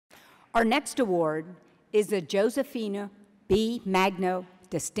Our next award is the Josephina B. Magno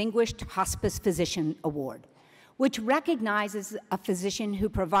Distinguished Hospice Physician Award, which recognizes a physician who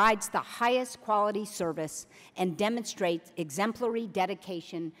provides the highest quality service and demonstrates exemplary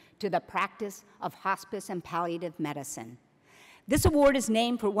dedication to the practice of hospice and palliative medicine. This award is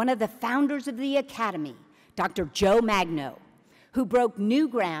named for one of the founders of the Academy, Dr. Joe Magno, who broke new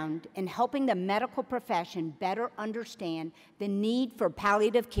ground in helping the medical profession better understand the need for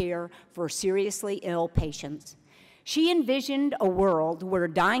palliative care for seriously ill patients. She envisioned a world where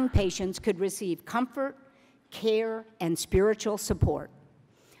dying patients could receive comfort, care, and spiritual support.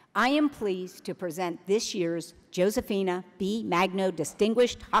 I am pleased to present this year's Josephina B. Magno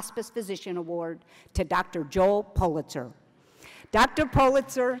Distinguished Hospice Physician Award to Dr. Joel Policzer. Dr.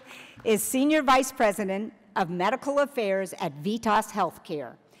 Policzer is Senior Vice President of Medical Affairs at Vitas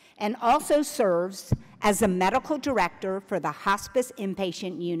Healthcare and also serves as the Medical Director for the Hospice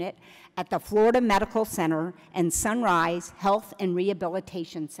Inpatient Unit at the Florida Medical Center and Sunrise Health and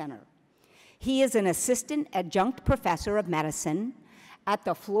Rehabilitation Center. He is an Assistant Adjunct Professor of Medicine at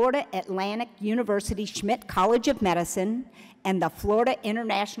the Florida Atlantic University Schmidt College of Medicine and the Florida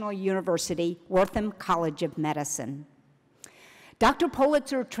International University Wortham College of Medicine. Dr.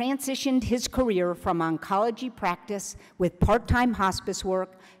 Policzer transitioned his career from oncology practice with part-time hospice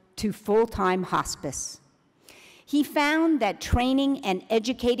work to full-time hospice. He found that training and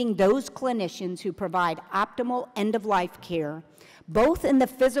educating those clinicians who provide optimal end-of-life care, both in the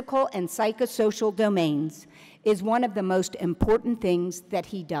physical and psychosocial domains, is one of the most important things that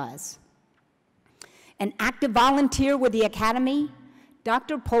he does. An active volunteer with the Academy,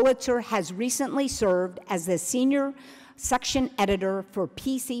 Dr. Policzer has recently served as the Senior Section Editor for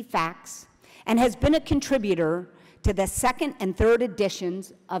PC Facts and has been a contributor to the second and third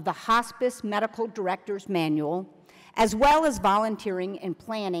editions of the Hospice Medical Director's Manual, as well as volunteering and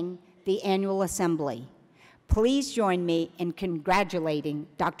planning the annual assembly. Please join me in congratulating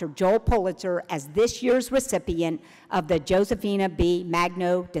Dr. Joel Policzer as this year's recipient of the Josephina B.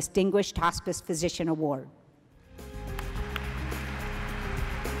 Magno Distinguished Hospice Physician Award.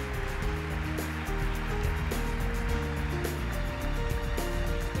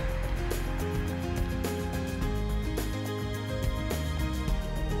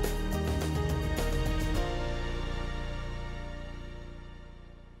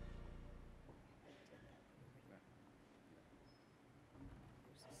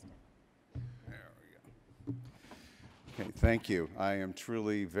 Thank you. I am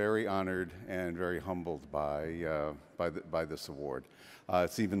truly very honored and very humbled by this award.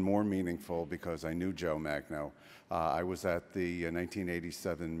 It's even more meaningful because I knew Joe Magno. I was at the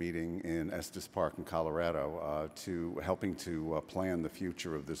 1987 meeting in Estes Park in Colorado helping to plan the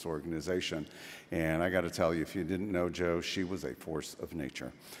future of this organization. And I got to tell you, if you didn't know Joe, she was a force of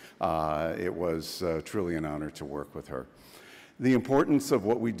nature. It was truly an honor to work with her. The importance of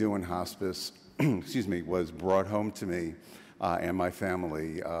what we do in hospice excuse me, was brought home to me and my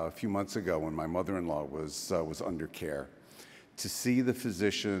family a few months ago when my mother-in-law was under care. To see the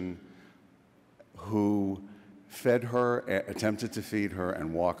physician who fed her, attempted to feed her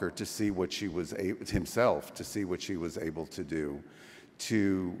and walk her, to see what she was himself, to see what she was able to do,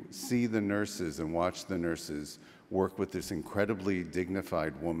 to see the nurses and watch the nurses work with this incredibly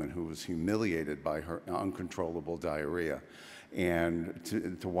dignified woman who was humiliated by her uncontrollable diarrhea.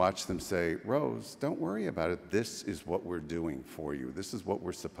 And to watch them say, Rose, don't worry about it. This is what we're doing for you. This is what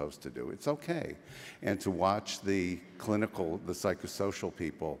we're supposed to do. It's okay. And to watch the clinical, the psychosocial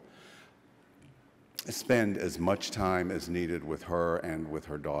people spend as much time as needed with her and with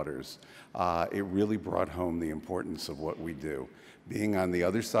her daughters, it really brought home the importance of what we do. Being on the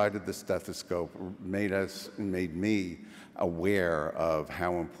other side of the stethoscope made me aware of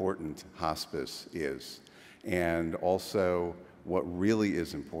how important hospice is. And also what really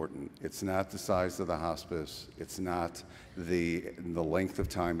is important. It's not the size of the hospice, it's not the length of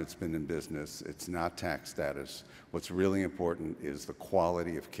time it's been in business, it's not tax status. What's really important is the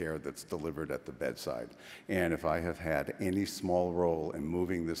quality of care that's delivered at the bedside. And if I have had any small role in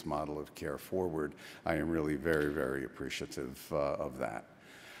moving this model of care forward, I am really very, very appreciative of that.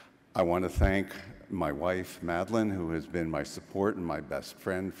 I want to thank my wife, Madeline, who has been my support and my best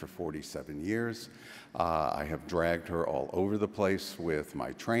friend for 47 years. I have dragged her all over the place with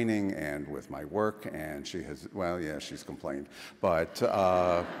my training and with my work, and she has, well, yeah, she's complained. But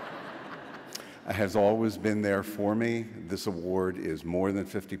has always been there for me. This award is more than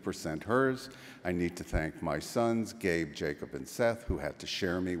 50% hers. I need to thank my sons, Gabe, Jacob, and Seth, who had to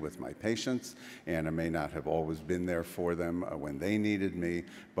share me with my patients, and I may not have always been there for them when they needed me,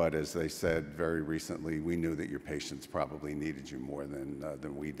 but as they said very recently, we knew that your patients probably needed you more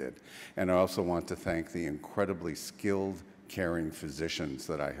than we did. And I also want to thank the incredibly skilled, caring physicians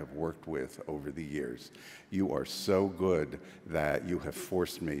that I have worked with over the years. You are so good that you have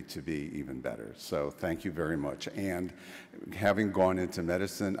forced me to be even better. So thank you very much. And having gone into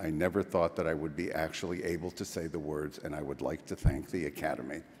medicine, I never thought that I would be actually able to say the words, and I would like to thank the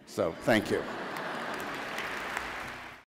Academy. So thank you.